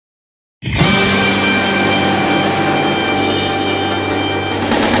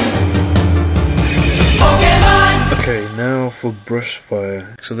for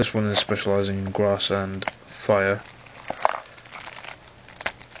Brushfire. So this one is specialising in grass and fire.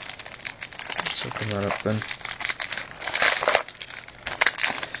 Let's open that up then.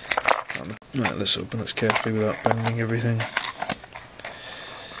 Right, let's open this carefully without bending everything.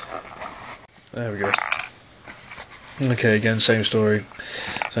 There we go. Okay, again, same story,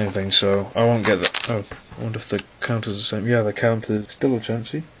 same thing, so I won't get that. Oh, I wonder if the counter's the same. Yeah, the counter's still a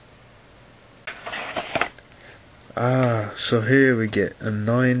chancey. Ah, so here we get a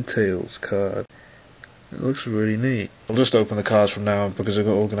Nine Tails card. It looks really neat. I'll just open the cards from now on because they're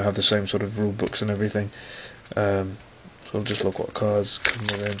all going to have the same sort of rule books and everything. So I'll just look what cards come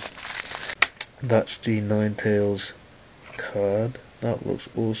in. That's the Nine Tails card. That looks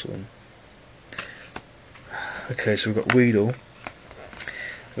awesome. Okay, so we've got Weedle.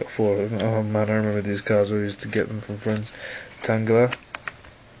 We've got 4 of them. Oh man, I remember these cards. I used to get them from friends. Tangela.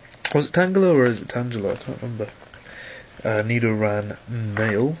 Was it Tangela or is it Tangela? I can't remember. Nidoran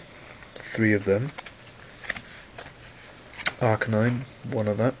Male. 3 of them. Arcanine. 1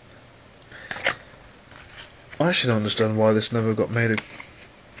 of that. I actually don't understand why this never got made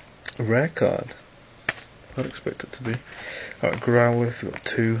a rare card. I'd expect it to be. Alright, Growlithe, we've got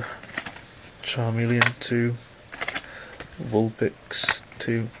 2. Charmeleon, 2. Vulpix,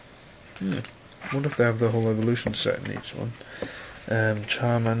 2. I wonder if they have the whole evolution set in each one.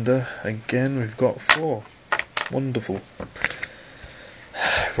 Charmander, again, we've got 4. Wonderful.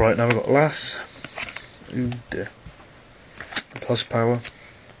 Right, now we've got Lass. Ooh dear. Plus Power.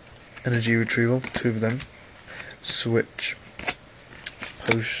 Energy Retrieval, 2 of them. Switch.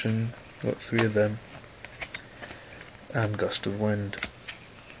 Potion, got 3 of them. And Gust of Wind.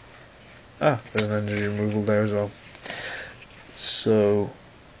 Ah, there's an energy removal there as well. So,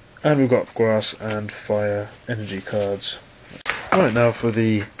 and we've got grass and fire energy cards. Right, now for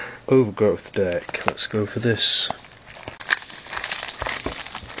the Overgrowth deck. Let's go for this.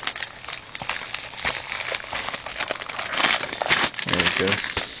 There we go.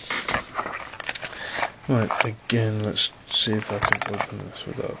 Right, again, let's see if I can open this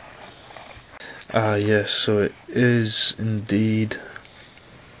without. Ah, yes, so it is indeed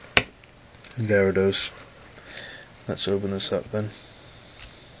Gyarados. Let's open this up then.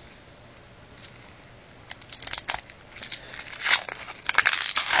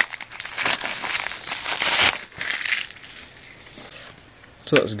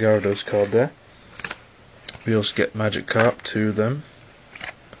 So that's a Gyarados card there. We also get Magikarp, 2 of them.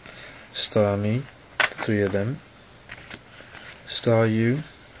 Starmie, 3 of them. Staryu,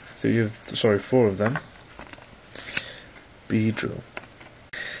 4 of them. Beedrill.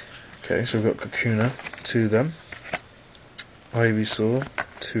 Okay, so we've got Kakuna, 2 of them. Ivysaur,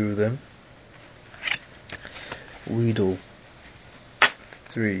 2 of them. Weedle,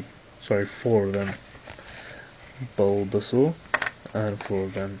 4 of them. Bulbasaur, and 4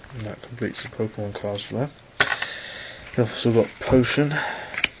 of them. And that completes the Pokemon cards for that. We've also got Potion,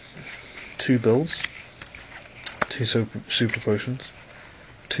 2 Bills, 2 Super Potions,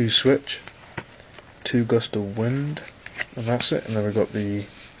 2 Switch, 2 Gust of Wind, and that's it. And then we've got the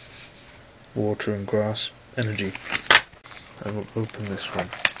Water and Grass Energy. And we'll open this one.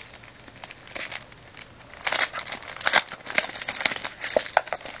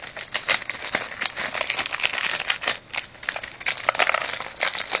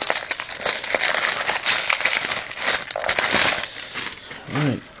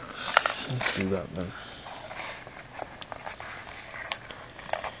 Right, let's do that then.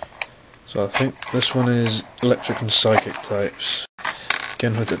 So I think this one is electric and psychic types.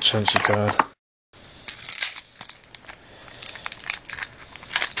 Again with the Chansey card.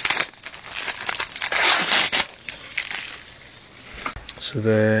 So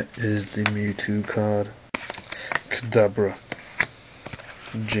there is the Mewtwo card. Kadabra.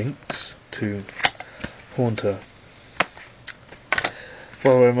 Jinx. 2. Haunter.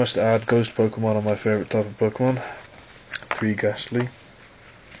 By the way, I must add, Ghost Pokemon are my favourite type of Pokemon. 3 Ghastly.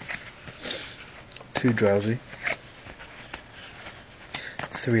 2 Drowsy.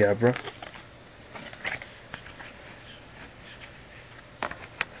 3 Abra.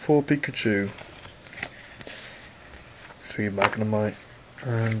 4 Pikachu. 3 Magnemite.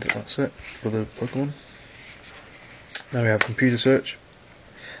 And that's it for the Pokemon. Now we have Computer Search.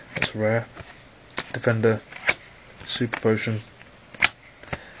 That's rare. Defender. Super Potion.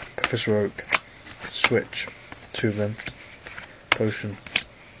 Professor Oak. Switch. 2 of them. Potion.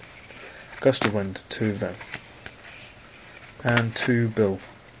 Gust of Wind. 2 of them. And 2 Bill.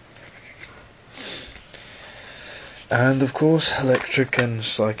 And of course, Electric and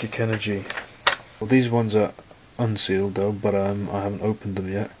Psychic Energy. Well, these ones are unsealed though, but I haven't opened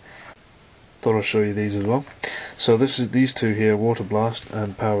them yet. thought I'd show you these as well. So these two here, Water Blast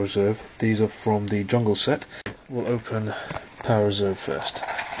and Power Reserve. These are from the Jungle set. We'll open Power Reserve first.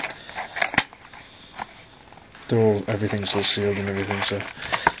 Everything's still sealed and everything. So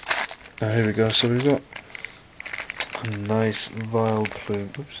now here we go. So we've got a nice vial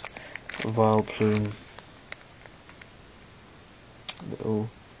plume. Vial plume. Little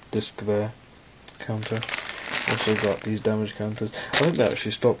disc there. Counter. Also got these damage counters. I think they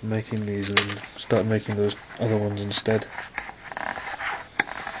actually stopped making these and started making those other ones instead.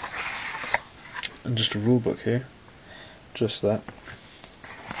 And just a rule book here. Just that.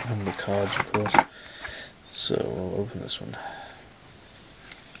 And the cards, of course. So we'll open this one.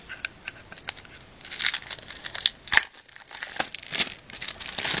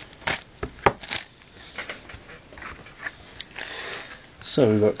 So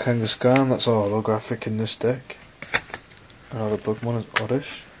we've got Kangaskhan, that's our holographic in this deck. Another Pokemon is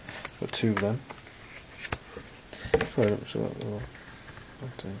Oddish. Got two of them. Sorry, I don't show that little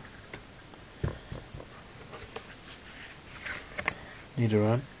thing.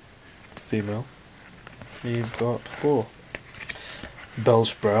 Nidoran, female. You've got 4.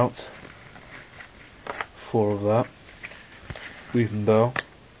 Bellsprout, 4 of that. Weepinbell,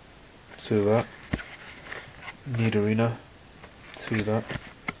 2 of that. Nidorina, 2 of that.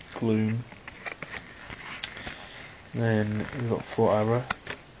 Gloom. Then we've got 4 Abra.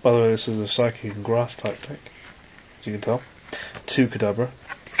 By the way, this is a Psychic and Grass type deck, as you can tell. 2 Kadabra.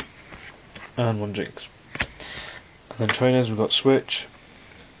 And 1 Jinx. And then trainers, we've got Switch.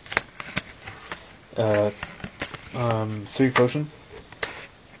 3 Potion.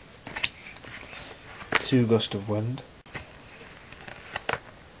 2 Gust of Wind.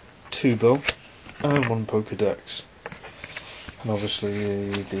 2 Bill. And 1 Pokedex. And obviously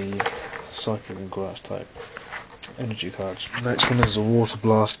the Psychic and Grass type energy cards. Next one is a Water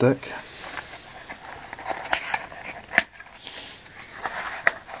Blast deck.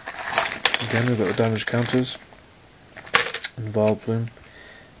 Again, we've got the damage counters and Vileplume.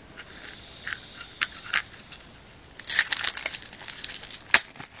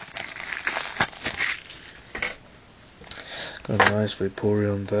 Got a nice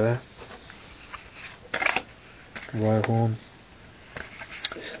Vaporeon there. Rhyhorn.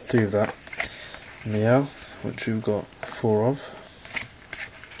 3 of that. Meowth, which we've got 4 of.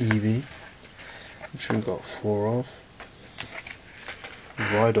 Eevee, which we've got 4 of.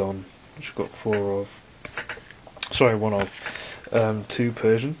 Rhydon, which we've got 4 of. Sorry, 1 of. 2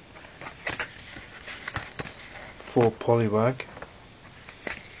 Persian. 4 Poliwag.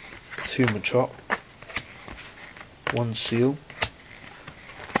 2 Machop. 1 Seal.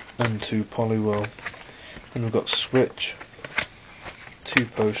 And 2 Poliwhirl. Then we've got Switch. 2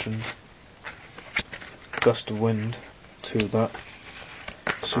 Potion. Gust of Wind, 2 of that.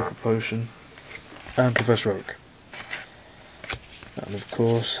 Super Potion. And Professor Oak. And of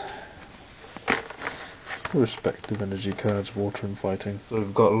course, the respective energy cards, Water and Fighting. So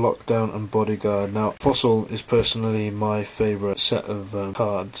we've got Lockdown and Bodyguard. Now, Fossil is personally my favourite set of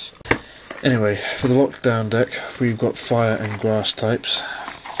cards. Anyway, for the Lockdown deck, we've got Fire and Grass types.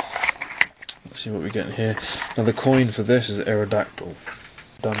 Let's see what we get in here. Now the coin for this is Aerodactyl.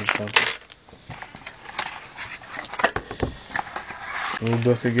 Damage counter.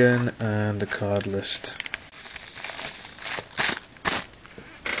 Rulebook again, and the card list.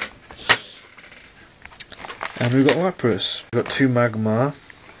 And we've got Lapras. We've got 2 Magmar,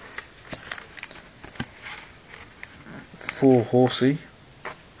 4 Horsey,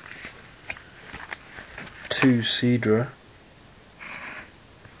 2 Seadra,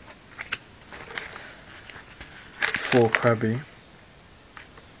 4 Krabby,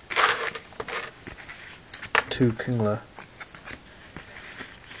 2 Kingler,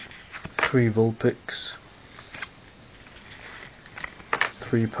 3 Vulpix,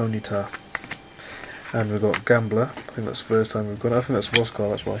 3 Ponyta, and we've got Gambler. I think that's the first time we've got it. I think that's Wascar,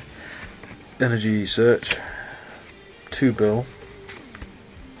 that's why. Energy Search, 2 Bill,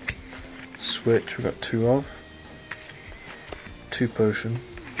 Switch, we've got 2 of, 2 Potion,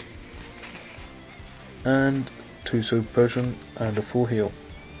 and 2 Super Potion, and a full heal,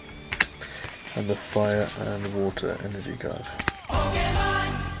 and the Fire and Water energy card.